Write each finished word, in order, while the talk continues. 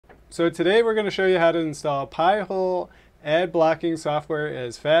So today we're going to show you how to install Pi-hole ad blocking software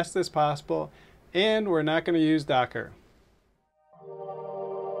as fast as possible, and we're not going to use Docker.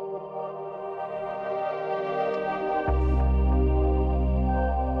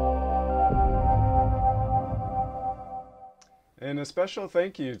 And a special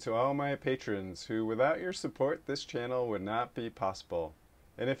thank you to all my patrons who, without your support, this channel would not be possible.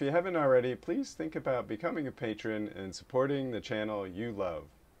 And if you haven't already, please think about becoming a patron and supporting the channel you love.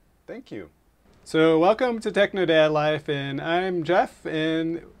 Thank you. So welcome to TechnoDadLife, and I'm Jeff,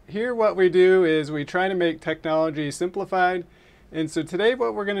 and here what we do is we try to make technology simplified. And so today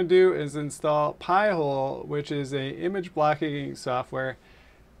what we're going to do is install Pi-hole, which is a image blocking software,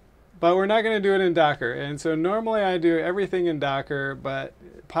 but we're not going to do it in Docker. And so normally I do everything in Docker, but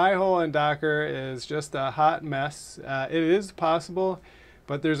Pi-hole and Docker is just a hot mess. It is possible,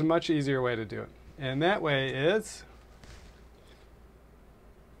 but there's a much easier way to do it. And that way is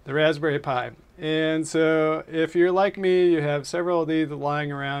the Raspberry Pi. And so if you're like me, you have several of these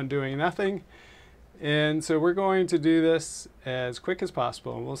lying around doing nothing. And so we're going to do this as quick as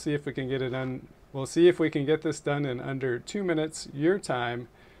possible. And we'll see if we can get it done. We'll see if we can get this done in under 2 minutes your time.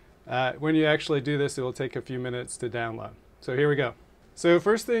 When you actually do this, it will take a few minutes to download. So here we go. So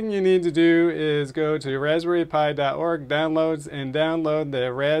first thing you need to do is go to raspberrypi.org, downloads, and download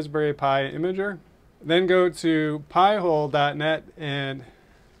the Raspberry Pi imager. Then go to piehole.net, and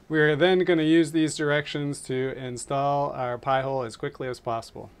we're then going to use these directions to install our Pi-hole as quickly as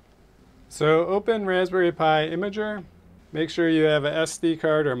possible. So open Raspberry Pi imager. Make sure you have a SD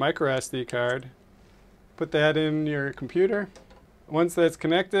card or micro SD card. Put that in your computer. Once that's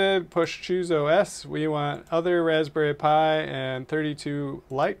connected, push Choose OS. We want Other Raspberry Pi and 32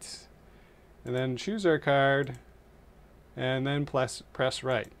 Lite. And then choose our card, and then press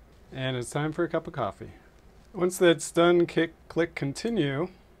Write. And it's time for a cup of coffee. Once that's done, click Continue.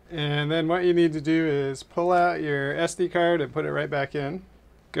 And then what you need to do is pull out your SD card and put it right back in.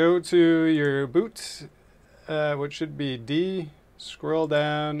 Go to your boot, which should be D, scroll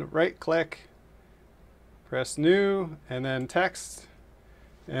down, right click, press New, and then Text,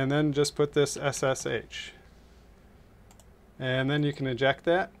 and then just put this SSH. And then you can eject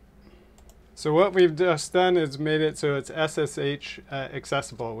that. So what we've just done is made it so it's SSH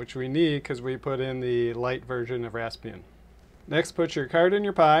accessible, which we need because we put in the light version of Raspbian. Next, put your card in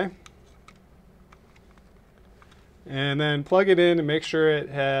your Pi, and then plug it in and make sure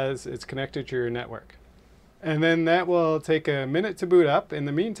it's connected to your network. And then that will take a minute to boot up. In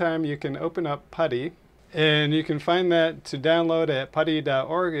the meantime, you can open up PuTTY, and you can find that to download at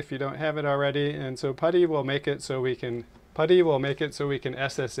putty.org if you don't have it already. And so PuTTY will make it so we can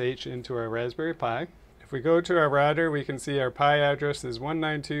SSH into our Raspberry Pi. If we go to our router, we can see our Pi address is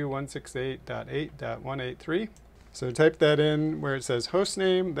 192.168.8.183. So type that in where it says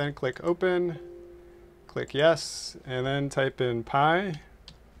hostname, then click Open, click Yes, and then type in Pi,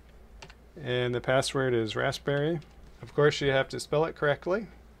 and the password is Raspberry. Of course, you have to spell it correctly.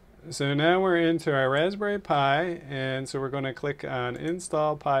 So now we're into our Raspberry Pi, and so we're going to click on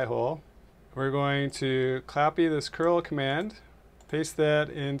Install Pi-hole. We're going to copy this curl command, paste that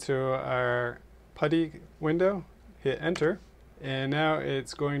into our PuTTY window, hit Enter, and now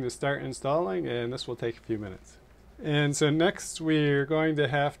it's going to start installing, and this will take a few minutes. And so next we're going to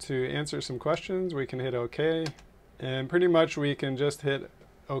have to answer some questions. We can hit OK, and pretty much we can just hit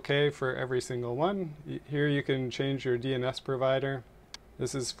OK for every single one. Here you can change your DNS provider.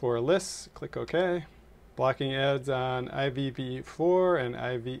 This is for lists. Click OK. Blocking ads on IPv4 and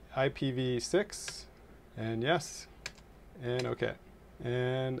IPv6, and yes, and OK,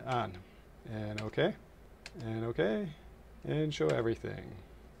 and on, and OK, and OK, and show everything.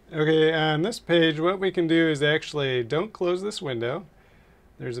 Okay, on this page, what we can do is actually don't close this window.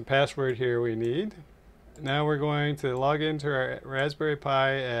 There's a password here we need. Now we're going to log into our Raspberry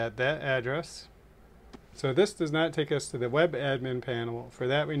Pi at that address. So this does not take us to the web admin panel. For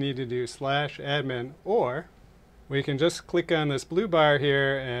that, we need to do /admin, or we can just click on this blue bar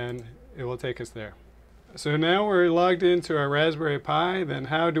here and it will take us there. So now we're logged into our Raspberry Pi. Then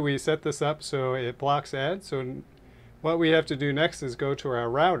how do we set this up so it blocks ads? So what we have to do next is go to our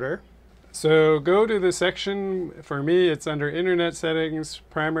router. So go to the section, for me it's under Internet Settings,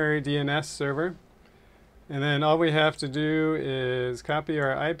 Primary DNS Server. And then all we have to do is copy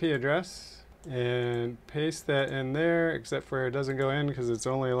our IP address and paste that in there, except for it doesn't go in because it's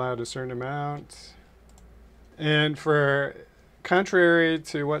only allowed a certain amount. And for contrary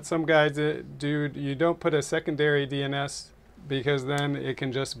to what some guys do, you don't put a secondary DNS, because then it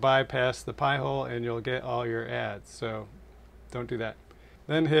can just bypass the Pi-hole and you'll get all your ads. So don't do that.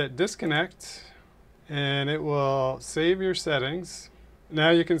 Then hit disconnect, and it will save your settings. Now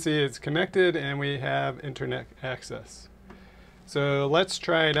you can see it's connected and we have internet access. So let's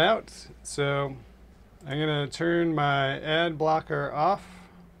try it out. So I'm going to turn my ad blocker off.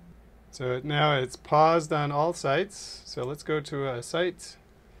 So now it's paused on all sites. So let's go to a site.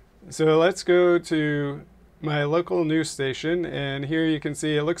 So let's go to my local news station, and here you can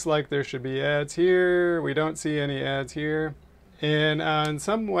see it looks like there should be ads here. We don't see any ads here. And on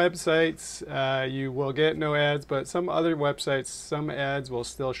some websites you will get no ads, but some other websites some ads will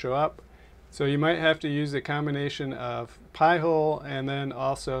still show up. So you might have to use a combination of Pi-hole and then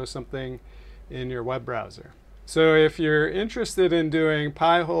also something in your web browser. So if you're interested in doing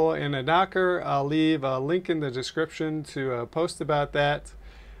Pi-hole in a Docker, I'll leave a link in the description to a post about that.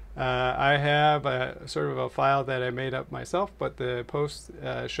 I have a sort of a file that I made up myself, but the post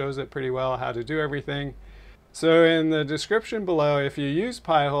shows it pretty well how to do everything. So in the description below, if you use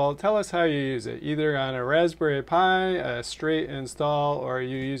Pi-hole, tell us how you use it, either on a Raspberry Pi, a straight install, or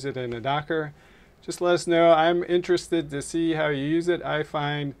you use it in a Docker. Just let us know. I'm interested to see how you use it. I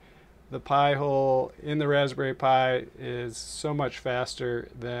find the Pi-hole in the Raspberry Pi is so much faster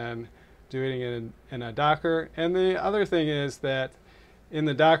than doing it in a Docker. And the other thing is that in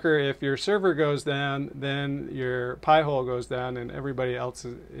the Docker, if your server goes down, then your Pi-hole goes down, and everybody else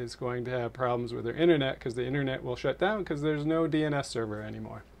is going to have problems with their internet because the internet will shut down because there's no DNS server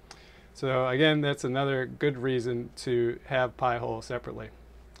anymore. So again, that's another good reason to have Pi-hole separately.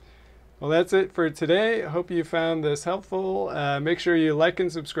 Well, that's it for today. I hope you found this helpful. Make sure you like and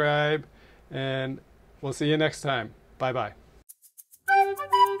subscribe, and we'll see you next time. Bye-bye.